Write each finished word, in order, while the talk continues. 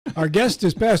Our guest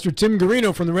is Pastor Tim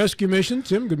Guerino from the Rescue Mission.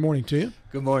 Tim, good morning to you.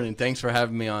 Good morning. Thanks for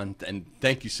having me on, and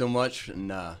thank you so much.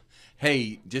 And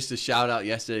hey, just a shout out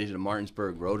yesterday to the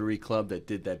Martinsburg Rotary Club that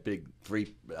did that big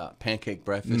free pancake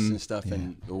breakfast and stuff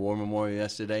in the War Memorial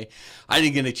yesterday. I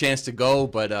didn't get a chance to go,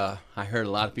 but I heard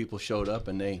a lot of people showed up,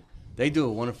 and they do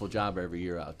a wonderful job every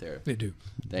year out there. They do.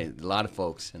 A lot of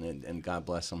folks, and God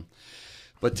bless them.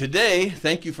 But today,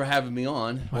 thank you for having me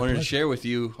on. I wanted to share with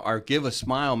you our Give a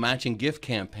Smile matching gift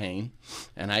campaign,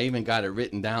 and I even got it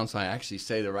written down so I actually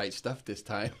say the right stuff this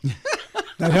time.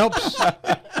 That helps.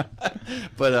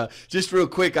 But just real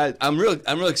quick, I'm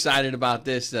real excited about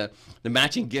this. The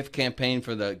matching gift campaign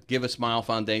for the Give a Smile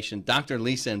Foundation. Dr.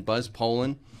 Lisa and Buzz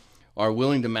Poland are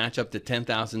willing to match up to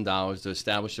 $10,000 to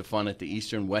establish a fund at the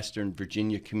Eastern Western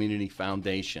Virginia Community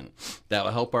Foundation that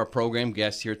will help our program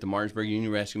guests here at the Martinsburg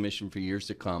Union Rescue Mission for years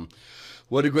to come.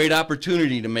 What a great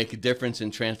opportunity to make a difference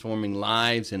in transforming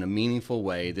lives in a meaningful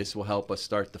way. This will help us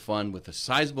start the fund with a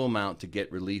sizable amount to get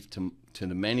relief to the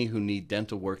many who need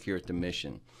dental work here at the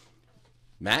mission.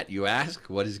 Matt, you ask,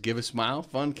 what is Give a Smile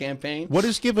Fund campaign? What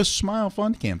is Give a Smile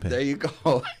Fund campaign? There you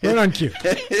go. Right on cue.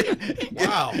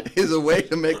 Wow. It is a way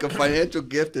to make a financial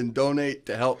gift and donate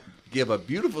to help give a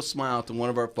beautiful smile to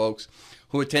one of our folks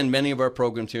who attend many of our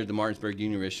programs here at the Martinsburg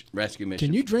Union Rescue Mission.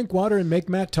 Can you drink water and make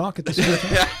Matt talk at the same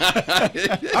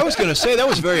time? I was going to say, that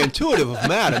was very intuitive of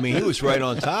Matt. I mean, he was right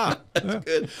on top. That's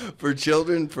good. For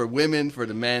children, for women, for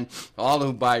the men, all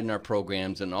who buy in our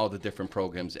programs and all the different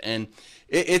programs. And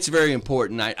it's very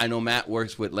important. I know Matt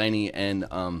works with Lenny, and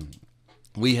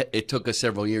it took us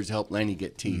several years to help Lenny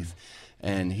get teeth.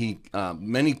 And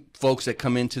many folks that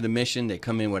come into the mission, they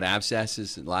come in with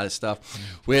abscesses and a lot of stuff.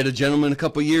 We had a gentleman a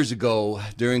couple years ago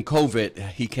during COVID.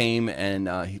 He came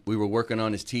and we were working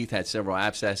on his teeth, had several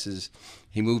abscesses.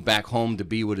 He moved back home to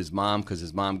be with his mom because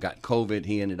his mom got COVID.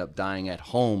 He ended up dying at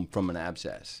home from an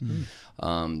abscess.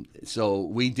 So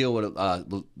we deal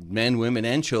with men, women,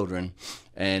 and children.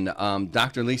 And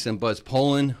Dr. Lisa and Buzz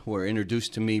Poland were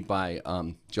introduced to me by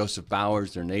Joseph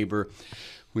Bowers, their neighbor.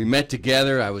 We met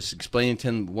together. I was explaining to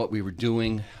him what we were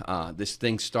doing. This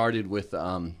thing started with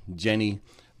Jenny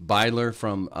Byler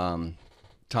from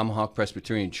Tomahawk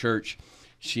Presbyterian Church.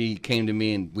 She came to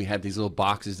me, and we had these little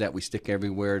boxes that we stick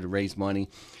everywhere to raise money.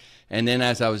 And then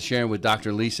as I was sharing with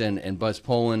Dr. Lisa and Buzz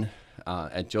Poland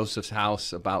at Joseph's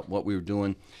house about what we were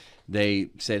doing, they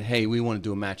said, hey, we want to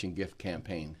do a matching gift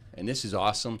campaign. And this is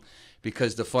awesome,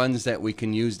 because the funds that we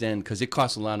can use then, because it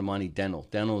costs a lot of money, dental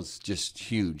is just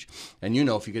huge. And you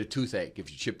know, if you get a toothache,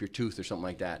 if you chip your tooth or something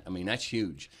like that, I mean, that's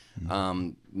huge.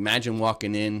 Imagine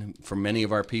walking in, for many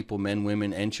of our people, men,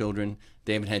 women, and children,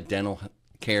 they haven't had dental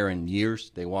care in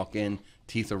years. They walk in,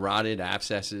 teeth are rotted,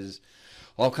 abscesses,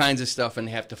 all kinds of stuff, and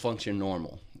they have to function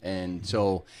normal. And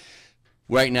so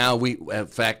right now, in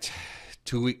fact,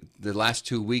 the last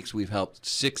 2 weeks, we've helped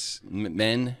 6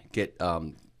 men get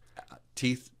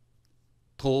teeth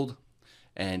pulled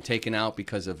and taken out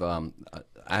because of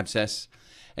abscess.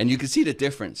 And you can see the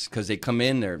difference, because they come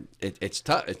in, it's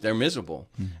tough, they're miserable.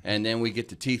 And then we get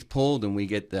the teeth pulled and we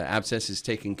get the abscesses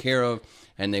taken care of,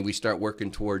 and then we start working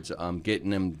towards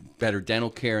getting them better dental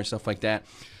care and stuff like that.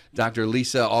 Dr.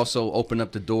 Lisa also opened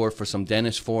up the door for some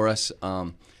dentists for us,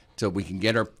 so we can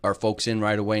get our folks in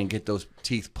right away and get those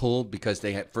teeth pulled, because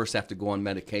they first have to go on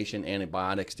medication,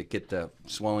 antibiotics, to get the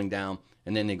swelling down,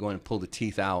 and then they go in and pull the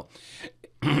teeth out.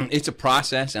 It's a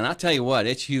process, and I'll tell you what,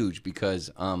 it's huge, because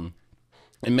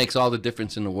it makes all the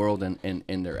difference in the world, and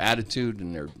in their attitude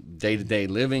and their day-to-day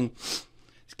living.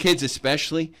 Kids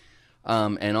especially,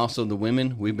 and also the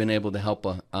women, we've been able to help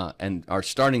and are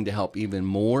starting to help even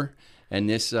more. And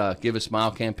this Give a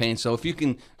Smile campaign. So if you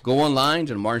can go online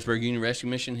to the Martinsburg Union Rescue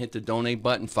Mission, hit the donate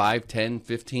button, 5, 10,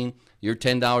 15. Your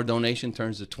 $10 donation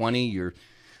turns to 20. Your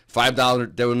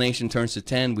 $5 donation turns to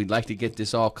 10. We'd like to get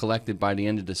this all collected by the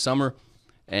end of the summer,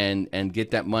 and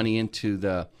get that money into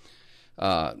the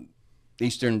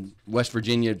Eastern West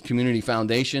Virginia Community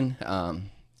Foundation.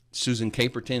 Susan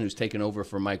Caperton, who's taken over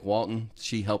for Mike Walton,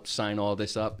 she helped sign all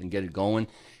this up and get it going.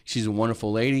 She's a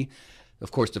wonderful lady. Of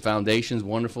course, the foundation's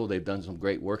wonderful. They've done some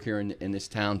great work here in this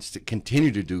town, to continue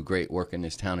to do great work in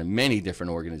this town, in many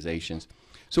different organizations.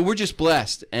 So we're just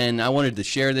blessed, and I wanted to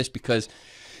share this because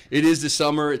it is the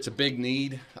summer. It's a big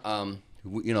need.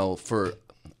 You know,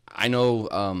 I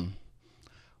know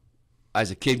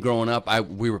as a kid growing up,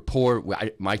 we were poor.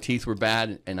 My teeth were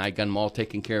bad, and I got them all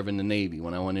taken care of in the Navy.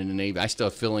 When I went in the Navy, I still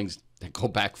have fillings that go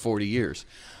back 40 years.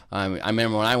 I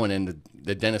remember when I went in,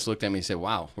 the dentist looked at me and said,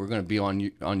 wow, we're going to be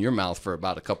on your mouth for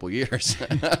about a couple years.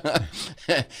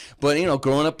 But, you know,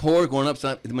 growing up poor,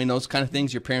 those kind of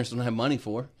things your parents don't have money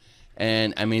for.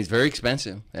 And I mean, it's very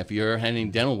expensive. If you're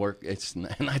handling dental work, it's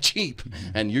not cheap.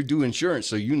 And you do insurance,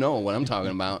 so you know what I'm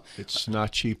talking about. It's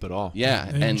not cheap at all. Yeah,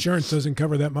 And insurance doesn't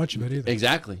cover that much of it either.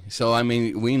 Exactly. So I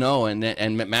mean, we know, and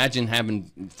imagine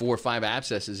having 4 or 5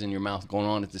 abscesses in your mouth going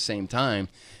on at the same time,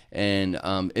 and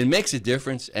it makes a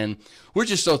difference. And we're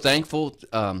just so thankful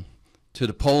to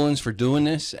the Polands for doing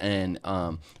this, and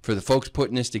for the folks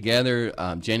putting this together.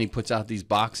 Jenny puts out these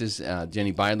boxes.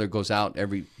 Jenny Beidler goes out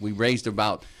we raised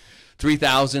about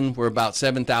 3,000. We're about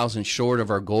 7,000 short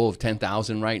of our goal of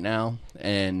 10,000 right now,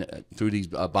 and through these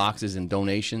boxes and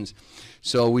donations.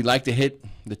 So we'd like to hit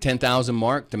the 10,000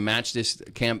 mark to match this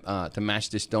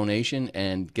donation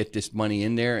and get this money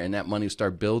in there, and that money will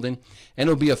start building, and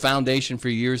it'll be a foundation for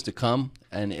years to come.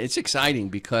 And it's exciting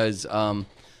because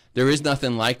there is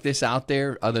nothing like this out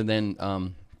there other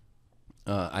than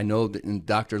I know that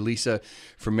Dr. Lisa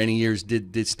for many years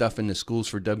did stuff in the schools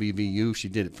for WVU. She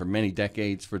did it for many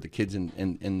decades for the kids in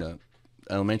the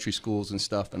elementary schools and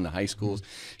stuff and the high schools.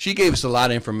 She gave us a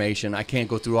lot of information. I can't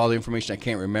go through all the information. I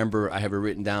can't remember. I have it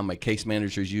written down. My case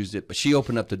managers used it, but she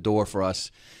opened up the door for us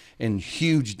in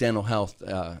huge dental health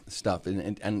stuff.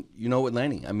 And you know what,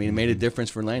 Lenny? I mean, it made a difference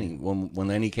for Lenny. When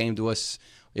Lenny came to us,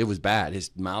 it was bad.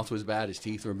 His mouth was bad. His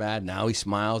teeth were bad. Now he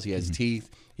smiles. He has teeth.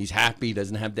 He's happy. He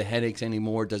doesn't have the headaches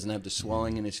anymore. Doesn't have the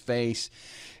swelling in his face.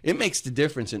 It makes the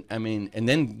difference. And I mean, and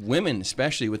then women,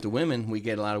 especially with the women, we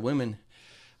get a lot of women.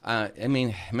 I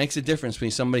mean, it makes a difference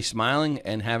between somebody smiling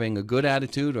and having a good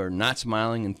attitude, or not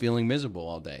smiling and feeling miserable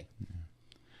all day.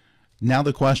 Now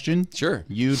the question. Sure.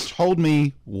 You told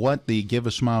me what the Give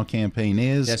a Smile campaign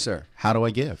is. Yes, sir. How do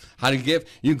I give? How to give?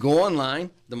 You go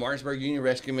online, the Martinsburg Union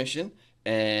Rescue Mission,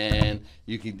 and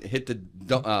you can hit the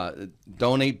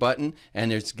donate button, and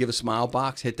there's Give a Smile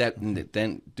box. Hit that, and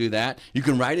then do that. You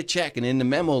can write a check, and in the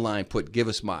memo line put Give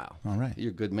a Smile. All right. You're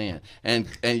a good man.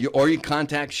 Or you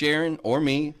contact Sharon or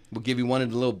me. We'll give you one of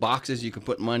the little boxes you can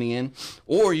put money in.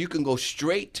 Or you can go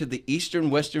straight to the Eastern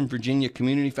Western Virginia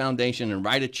Community Foundation and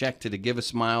write a check to the Give a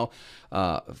Smile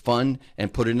fund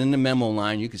and put it in the memo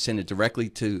line. You can send it directly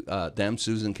to them,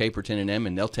 Susan Caperton and them,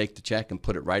 and they'll take the check and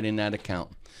put it right in that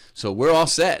account. So we're all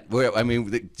set. I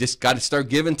mean, we just got to start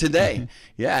giving today.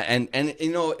 Yeah, and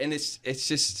you know, and it's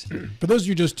just. For those of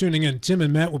you just tuning in, Tim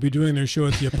and Matt will be doing their show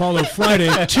at the Apollo Friday,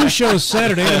 2 shows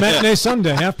Saturday, and a matinee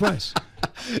Sunday, half price.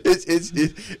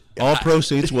 All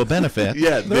proceeds will benefit.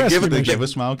 Yeah, the Give a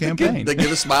Smile campaign. The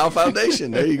Give a Smile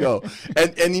Foundation. There you go.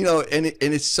 And you know, and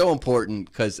it's so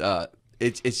important because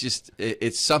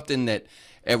it's something that.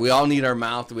 And we all need our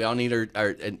mouth. We all need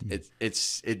our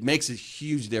it makes a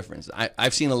huge difference.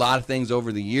 I've seen a lot of things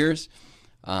over the years.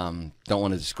 Don't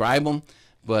want to describe them,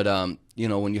 but you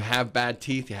know, when you have bad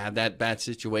teeth, you have that bad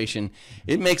situation,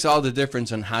 it makes all the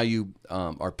difference on how you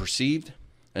are perceived,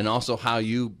 and also how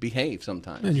you behave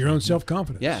sometimes. And your own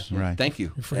self-confidence. Yeah, right. Thank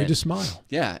you. You're afraid to smile.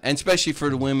 Yeah, and especially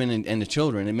for the women and the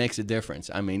children, it makes a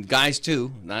difference. I mean, guys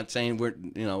too. Not saying we're,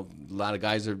 you know, a lot of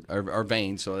guys are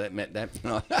vain, so that meant that, you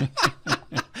know.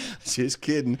 Just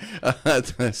kidding.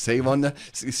 Send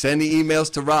the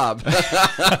emails to Rob.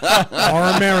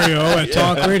 Or Mario at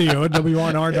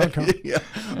talkradio@WNR.com. Yeah,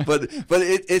 but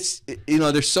it's you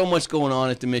know, there's so much going on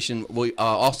at the mission. We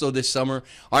also this summer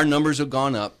our numbers have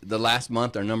gone up. The last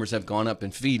month our numbers have gone up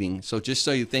in feeding. So just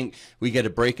so you think we get a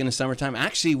break in the summertime,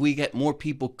 actually we get more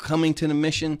people coming to the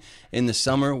mission in the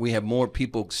summer. We have more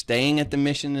people staying at the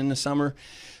mission in the summer.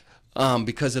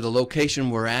 Because of the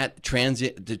location we're at,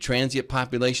 the transient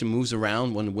population moves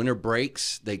around. When the winter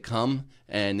breaks, they come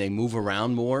and they move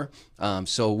around more.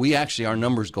 So our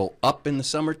numbers go up in the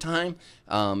summertime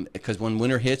because when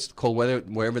winter hits, cold weather,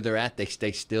 wherever they're at, they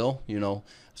stay still, you know.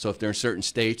 So if they're in certain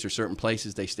states or certain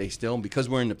places, they stay still. And because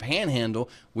we're in the Panhandle,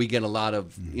 we get a lot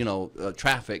of, you know,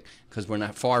 traffic because we're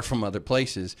not far from other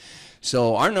places.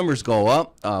 So our numbers go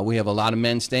up. We have a lot of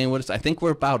men staying with us. I think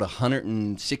we're about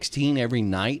 116 every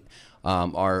night.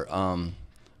 Our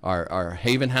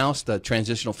Haven House, the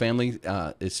transitional family,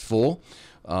 is full.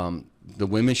 The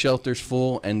women's shelter's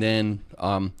full, and then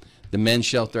the men's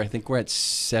shelter, I think we're at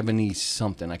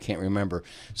 70-something. I can't remember.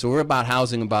 So we're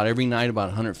housing about every night about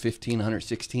 115,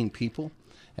 116 people,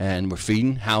 and we're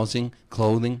feeding, housing,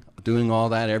 clothing, doing all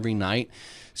that every night.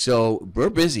 So we're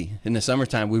busy in the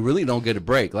summertime. We really don't get a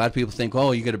break. A lot of people think,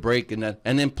 oh, you get a break, and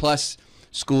then plus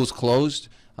school's closed.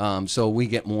 So we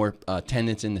get more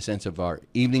attendance in the sense of our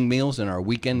evening meals and our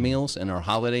weekend meals and our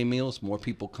holiday meals. More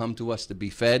people come to us to be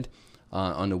fed.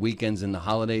 on the weekends and the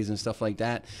holidays and stuff like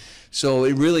that. So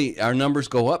it really, our numbers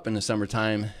go up in the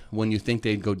summertime when you think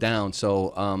they'd go down.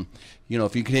 So, you know,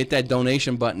 if you can hit that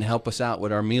donation button, help us out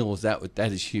with our meals, that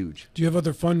is huge. Do you have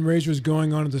other fundraisers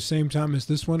going on at the same time as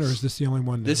this one, or is this the only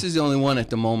one now? This is the only one at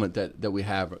the moment that we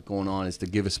have going on, is the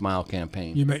Give a Smile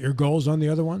campaign. You met your goals on the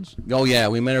other ones? Oh, yeah,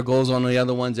 we met our goals on the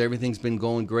other ones. Everything's been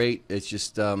going great. It's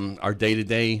just our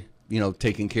day-to-day, you know,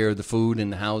 taking care of the food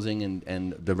and the housing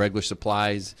and the regular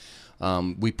supplies.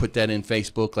 We put that in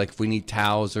Facebook, like if we need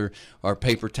towels or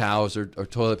paper towels or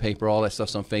toilet paper, all that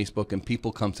stuff's on Facebook, and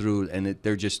people come through, and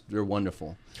they're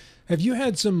wonderful. Have you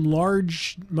had some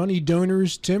large money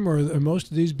donors, Tim, or are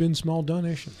most of these been small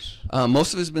donations?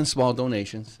 Most of it's been small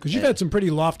donations. Because you've had some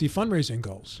pretty lofty fundraising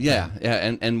goals. Yeah,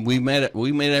 and we met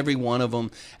every one of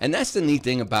them, and that's the neat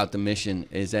thing about the mission,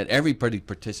 is that everybody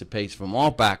participates from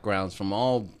all backgrounds, from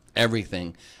all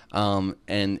everything, and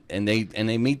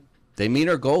they meet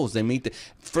our goals. They meet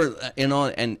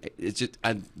and it's just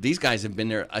these guys have been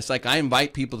there. It's like I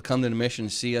invite people to come to the mission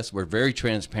to see us. We're very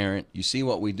transparent. You see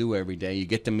what we do every day. You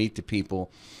get to meet the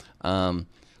people.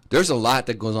 There's a lot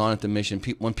that goes on at the mission.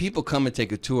 When people come and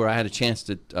take a tour, I had a chance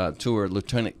to tour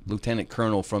Lieutenant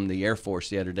Colonel from the Air Force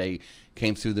the other day.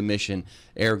 Came through the mission,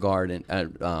 Air Guard,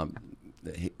 and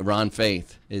Ron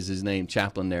Faith is his name,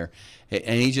 chaplain there,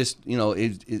 and he just, you know,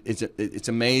 it's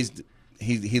amazed.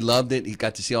 He loved it. He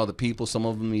got to see all the people. Some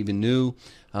of them even knew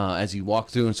as he walked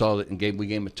through and saw it, and we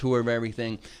gave him a tour of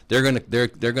everything. They're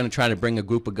gonna try to bring a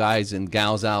group of guys and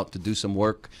gals out to do some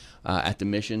work at the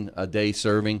mission, a day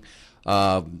serving.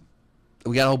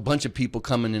 We got a whole bunch of people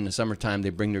coming in the summertime. They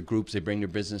bring their groups, they bring their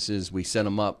businesses. We set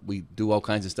them up. We do all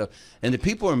kinds of stuff, and the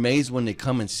people are amazed when they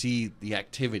come and see the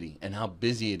activity and how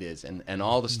busy it is, and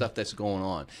all the stuff that's going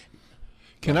on.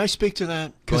 Can I speak to that?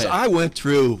 Go Because ahead. I went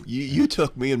through, you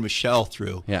took me and Michelle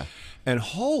through. Yeah. And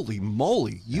holy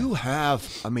moly, you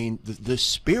have, I mean, the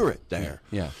spirit there.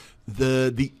 Yeah.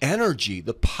 The energy,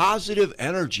 the positive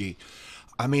energy.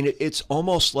 I mean, it's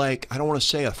almost like, I don't want to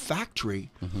say a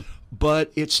factory,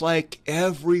 but it's like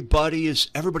everybody's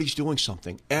doing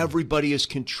something. Everybody is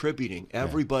contributing.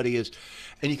 Everybody is,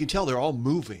 and you can tell they're all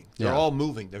moving. They're all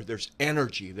moving. There's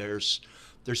energy. There's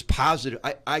positive.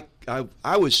 I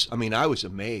was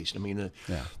amazed. I mean,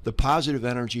 the positive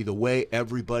energy, the way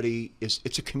everybody is.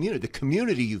 It's a community. The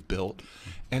community you've built,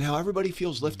 and how everybody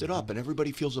feels lifted up and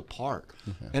everybody feels a part.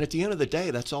 And at the end of the day,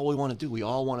 that's all we want to do. We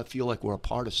all want to feel like we're a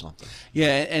part of something.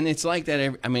 Yeah, and it's like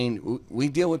that. I mean, we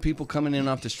deal with people coming in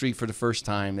off the street for the first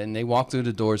time, and they walk through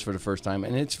the doors for the first time,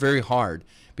 and it's very hard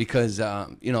because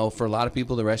you know, for a lot of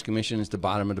people, the rescue mission is the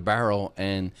bottom of the barrel,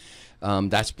 and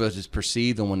that's what is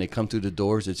perceived, and when they come through the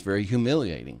doors, it's very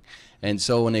humiliating. And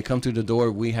so when they come through the door,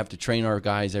 we have to train our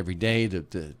guys every day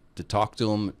to talk to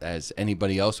them as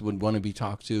anybody else would want to be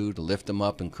talked to lift them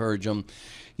up, encourage them.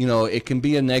 You know, it can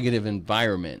be a negative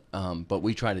environment, but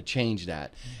we try to change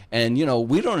that. And, you know,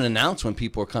 we don't announce when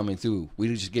people are coming through. We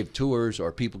just give tours,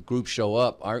 or groups show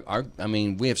up. I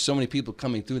mean, we have so many people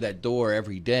coming through that door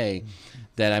every day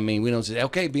that, I mean, we don't say,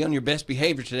 okay, be on your best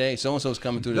behavior today. So-and-so's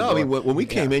coming through the door. No, I mean, when we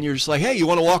came in, you're just like, hey, you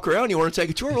want to walk around? You want to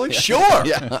take a tour? We're like, sure.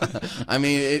 Yeah. I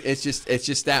mean, it's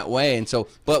just that way. And so,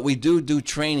 but we do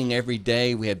training every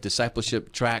day. We have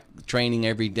discipleship training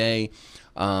every day.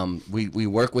 We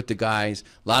work with the guys.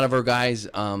 A lot of our guys,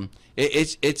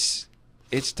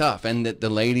 it's tough. And the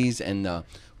ladies, and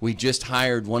we just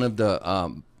hired one of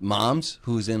the moms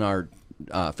who's in our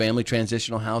family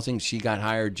transitional housing. She got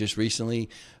hired just recently.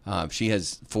 She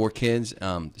has 4 kids.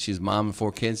 She's a mom of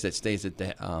 4 kids that stays at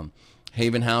the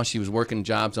Haven House. She was working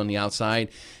jobs on the outside,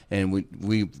 and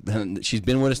she's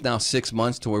been with us now 6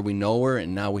 months to where we know her,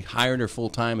 and now we hired her full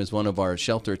time as one of our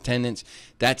shelter attendants.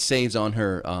 That saves on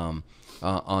her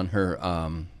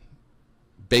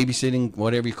babysitting,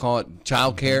 whatever you call it,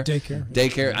 childcare,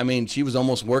 daycare. I mean, she was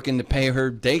almost working to pay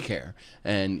her daycare,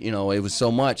 and you know, it was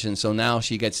so much. And so now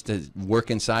she gets to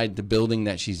work inside the building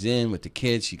that she's in with the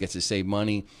kids. She gets to save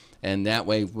money, and that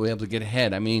way we're able to get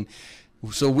ahead. I mean,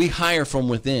 so we hire from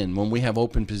within. When we have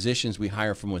open positions, we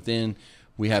hire from within.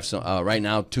 We have some right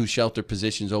now 2 shelter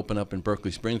positions open up in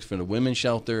Berkeley Springs for the women's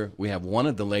shelter. We have one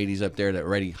of the ladies up there that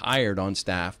already hired on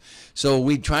staff. So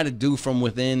we try to do from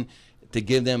within to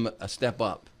give them a step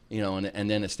up, you know, and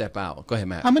then a step out. Go ahead,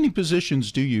 Matt. How many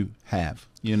positions do you have?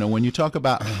 You know, when you talk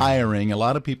about hiring, a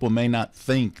lot of people may not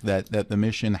think that the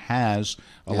mission has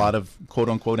a lot of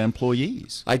quote-unquote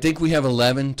employees. I think we have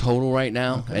 11 total right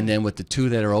now, and then with the 2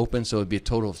 that are open, so it'd be a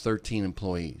total of 13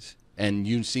 employees. And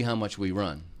you see how much we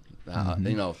run.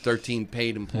 You know, 13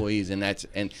 paid employees,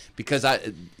 and because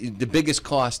the biggest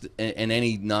cost in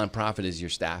any nonprofit is your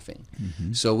staffing.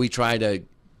 So we try to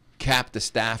cap the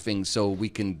staffing so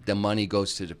the money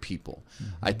goes to the people.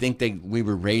 I think we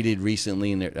were rated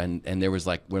recently, and there was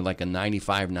we're like a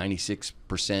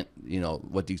 96%.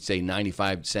 What do you say?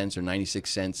 95 cents or 96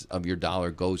 cents of your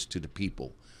dollar goes to the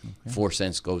people. 4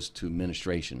 cents goes to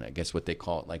administration, I guess what they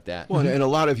call it, like that. Well, and a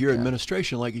lot of your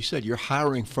administration, like you said, you're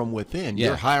hiring from within. Yeah.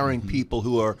 You're hiring people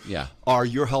who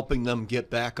you're helping them get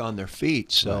back on their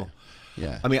feet. So,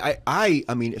 Right. Yeah.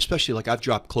 I mean, especially like I've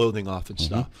dropped clothing off and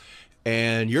stuff.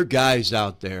 And your guys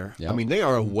out there, Yep. I mean, they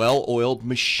are a well-oiled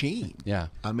machine. Yeah.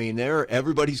 I mean,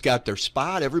 everybody's got their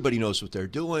spot. Everybody knows what they're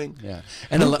doing. Yeah.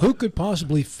 And Who could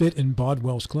possibly fit in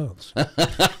Bodwell's clothes?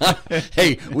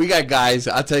 hey, we got guys,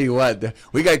 I'll tell you what,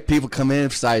 we got people come in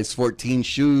size 14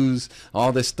 shoes,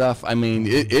 all this stuff. I mean,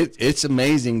 it's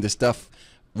amazing the stuff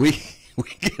we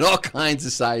get all kinds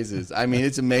of sizes. I mean,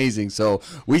 it's amazing. So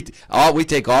we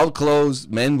take all the clothes,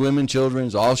 men, women,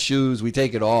 children's, all shoes. We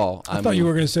take it all. I thought you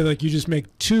were going to say like you just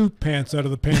make 2 pants out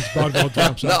of the pants Bodwell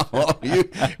drops off. No,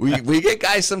 we get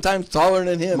guys sometimes taller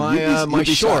than him. My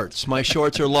shorts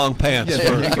are long pants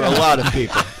for a lot of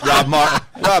people.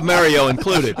 Rob Mario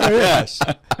included. Yes.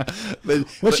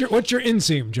 What's your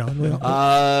inseam,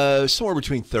 John? Somewhere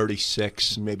between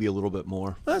 36 and maybe a little bit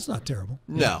more. That's not terrible.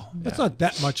 No. That's not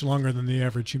that much longer than the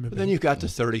average human But being. then you've got the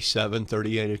 37,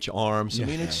 38-inch arms. Yeah. I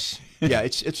mean, it's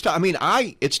tough. I mean,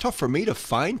 it's tough for me to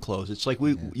find clothes. It's like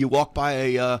you walk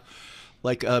by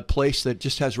a place that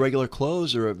just has regular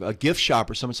clothes or a gift shop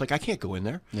or something. It's like I can't go in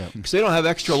there because they don't have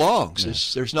extra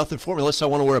longs. There's nothing for me unless I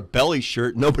want to wear a belly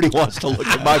shirt. Nobody wants to look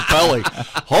at my belly.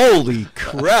 Holy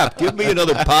crap! Give me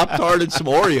another Pop-Tart and some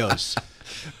Oreos.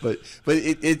 But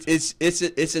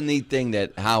it's a neat thing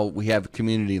that how we have a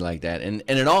community like that, and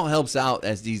it all helps out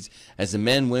as the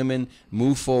men, women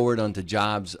move forward onto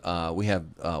jobs. We have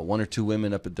 1 or 2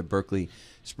 women up at the Berkeley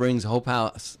Springs Hope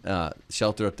House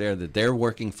shelter up there that they're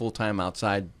working full time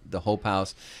outside the Hope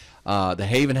House. The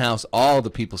Haven House, all the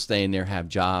people staying there have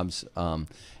jobs, and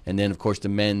then of course the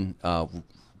men.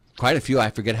 Quite a few. I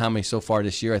forget how many so far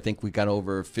this year. I think we got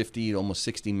over 50, almost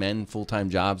 60 men full-time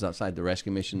jobs outside the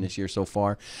rescue mission this year so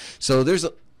far. So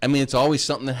it's always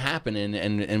something that happening,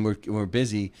 and we're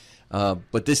busy.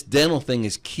 But this dental thing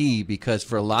is key because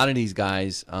for a lot of these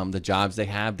guys, the jobs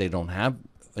they don't have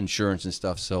insurance and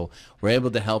stuff. So we're able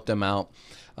to help them out.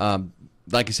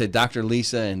 Like I said, Dr.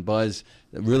 Lisa and Buzz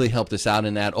really helped us out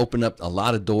in that, opened up a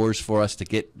lot of doors for us to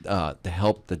get the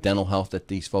help, the dental health that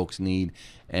these folks need.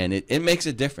 And it makes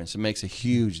a difference. It makes a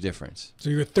huge difference. So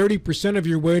you're 30% of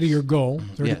your way to your goal,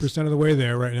 30% of the way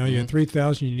there right now. You're at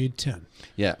 3,000, you need 10.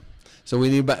 Yeah. So we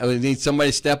need somebody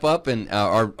to step up and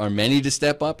or many to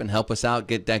step up and help us out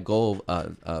get that goal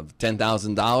of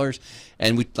 $10,000.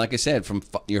 And we, like I said, from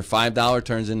your $5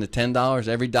 turns into $10.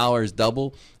 Every dollar is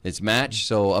double. It's matched,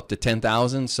 so up to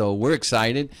 $10,000. So we're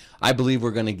excited. I believe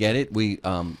we're going to get it.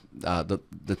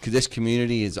 This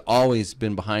community has always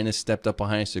been behind us, stepped up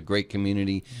behind us. It's a great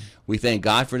community. We thank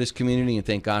God for this community and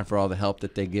thank God for all the help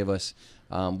that they give us.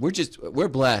 We're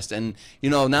blessed, and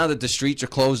now that the streets are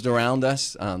closed around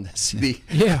us, the city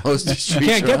closed the streets.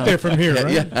 Can't get there from here,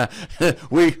 right? Yeah,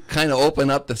 we kind of open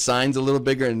up the signs a little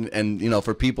bigger, and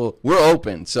for people, we're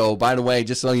open. So by the way,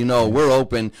 just so you know, we're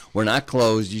open. We're not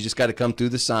closed. You just got to come through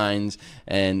the signs,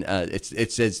 and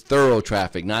it says thorough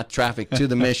traffic, not traffic to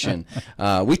the mission.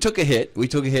 We took a hit. We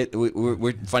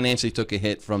financially took a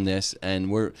hit from this, and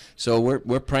we're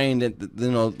praying that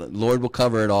the Lord will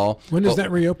cover it all. When does that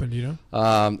reopen? Do you know?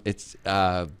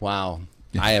 Wow.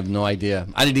 I have no idea.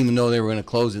 I didn't even know they were going to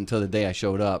close it until the day I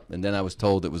showed up, and then I was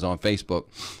told it was on Facebook.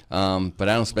 But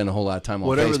I don't spend a whole lot of time on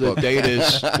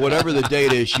Facebook. Whatever the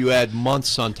date is, you add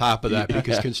months on top of that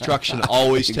because construction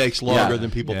always takes longer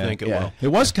than people think it will. It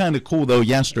was kind of cool though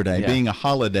yesterday, being a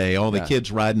holiday, all the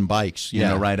kids riding bikes,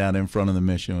 right out in front of the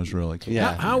mission was really cool.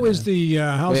 Yeah. How is the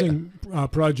housing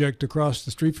project across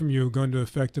the street from you going to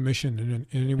affect the mission in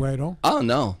any way at all? Oh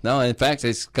no. In fact,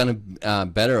 it's going to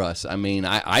better us. I mean,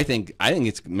 I think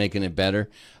it's making it better.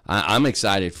 I'm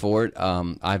excited for it.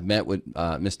 I've met with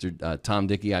Mr. Tom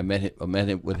Dickey. I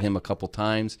met with him a couple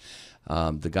times.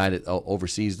 The guy that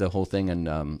oversees the whole thing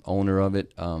and owner of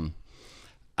it.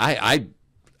 I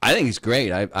think it's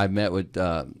great. I've met with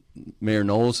Mayor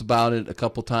Knowles about it a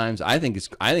couple times. I think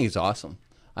it's awesome.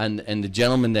 And the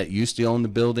gentleman that used to own the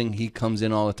building, he comes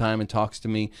in all the time and talks to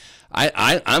me.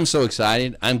 I'm so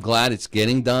excited. I'm glad it's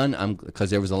getting done.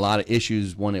 Because there was a lot of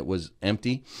issues when it was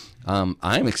empty.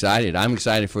 I'm excited. I'm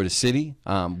excited for the city.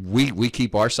 We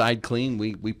keep our side clean.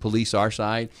 We police our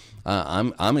side.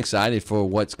 I'm excited for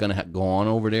what's going to go on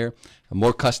over there.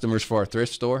 More customers for our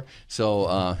thrift store. So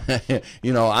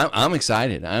I'm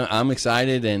excited. I'm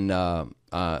excited, and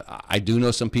I do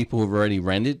know some people who've already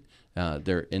rented.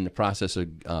 They're in the process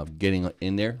of getting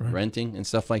in there, renting and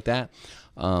stuff like that.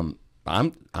 I'm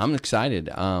excited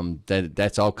that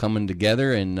that's all coming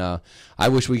together, and I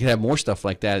wish we could have more stuff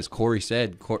like that. As Corey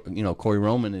said, Corey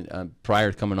Roman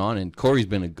prior to coming on, and Corey's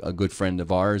been a good friend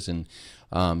of ours, and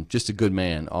just a good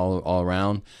man all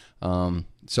around.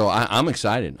 So I'm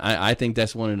excited. I think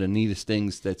that's one of the neatest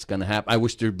things that's going to happen. I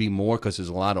wish there'd be more because there's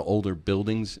a lot of older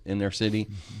buildings in their city.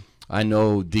 Mm-hmm. I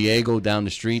know Diego down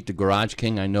the street, the Garage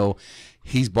King. I know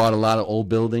he's bought a lot of old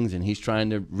buildings and he's trying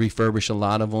to refurbish a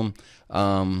lot of them.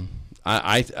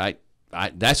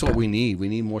 That's what we need. We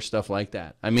need more stuff like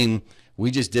that. I mean,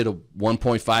 we just did a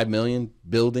 1.5 million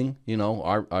building,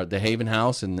 our the Haven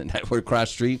House and that we're across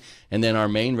the street, and then our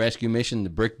main rescue mission, the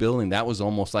brick building, that was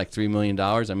almost like $3 million.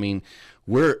 I mean,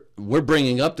 we're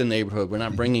bringing up the neighborhood. We're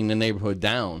not bringing the neighborhood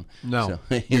down. No,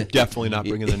 so, you're definitely not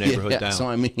bringing the neighborhood down. So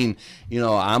I mean,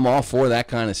 I'm all for that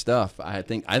kind of stuff. I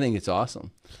think it's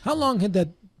awesome. How long had that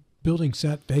building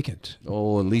sat vacant?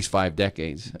 Oh, at least 5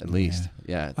 decades, at least.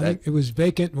 Yeah, I think it was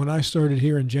vacant when I started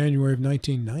here in January of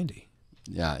 1990.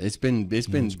 Yeah, it's been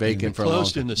vacant for a long time.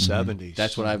 Closed in the 70s.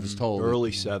 That's what I was told.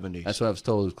 Early 70s. That's what I was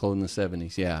told. It was closed in the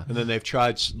 70s. Yeah. And then they've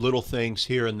tried little things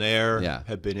here and there. Yeah.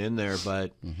 Have been in there,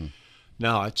 but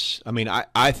no, it's. I mean,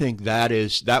 I think that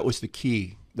was the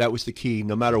key. That was the key.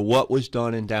 No matter what was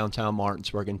done in downtown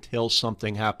Martinsburg, until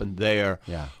something happened there,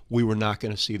 we were not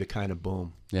going to see the kind of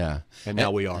boom. Yeah. And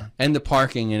now we are. And the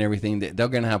parking and everything, they're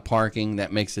going to have parking.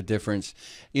 That makes a difference.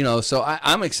 So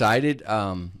I'm excited.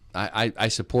 I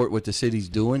support what the city's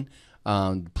doing.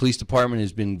 The police department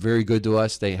has been very good to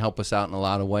us. They help us out in a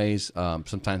lot of ways.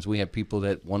 Sometimes we have people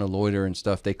that want to loiter and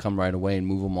stuff. They come right away and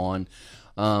move them on.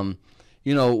 I'm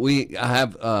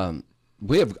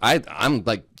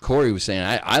like Corey was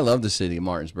saying, I love the city of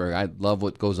Martinsburg. I love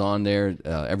what goes on there.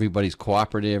 Everybody's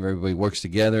cooperative. Everybody works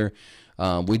together.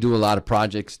 We do a lot of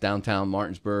projects downtown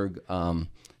Martinsburg.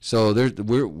 So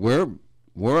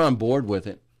we're on board with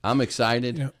it. I'm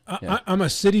excited. Yeah. I'm a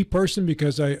city person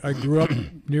because I grew up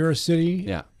near a city.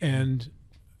 Yeah. And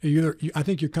I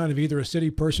think you're kind of either a city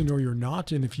person or you're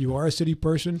not. And if you are a city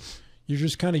person, you're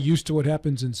just kind of used to what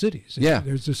happens in cities. Yeah.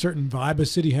 There's a certain vibe a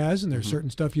city has, and there's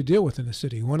certain stuff you deal with in a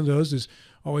city. One of those is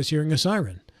always hearing a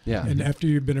siren. Yeah. And after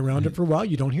you've been around it for a while,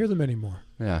 you don't hear them anymore.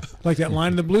 Yeah. Like that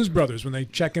line in the Blues Brothers when they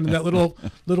check into that little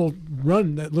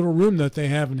room that they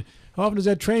have, and how often does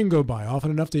that train go by?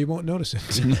 Often enough that you won't notice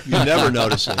it. You never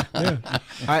notice it. Yeah.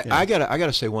 I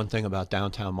gotta say one thing about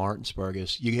downtown Martinsburg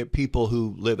is you get people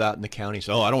who live out in the county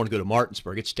say, "Oh, I don't want to go to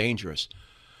Martinsburg. It's dangerous."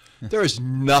 There is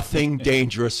nothing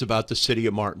dangerous about the city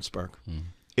of Martinsburg.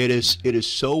 It is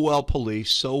so well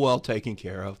policed, so well taken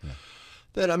care of,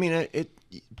 that I mean,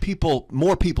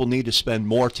 more people need to spend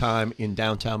more time in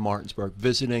downtown Martinsburg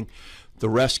visiting the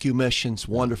rescue missions,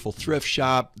 wonderful thrift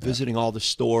shop, visiting all the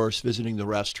stores, visiting the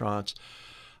restaurants.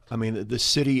 I mean, the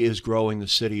city is growing, the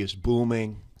city is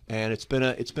booming, and it's been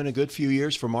a good few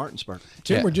years for Martinsburg.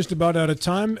 Tim, we're just about out of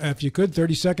time. If you could,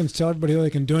 30 seconds, tell everybody how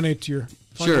they can donate to your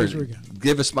fundraiser again.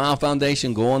 Give a Smile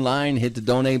Foundation. Go online, hit the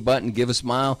donate button, give a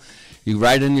smile. You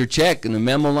write in your check in the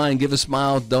memo line, give a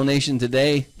smile donation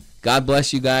today. God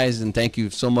bless you guys, and thank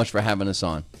you so much for having us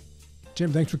on.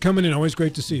 Tim, thanks for coming in. Always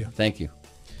great to see you. Thank you.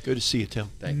 Good to see you, Tim.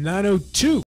 9:02.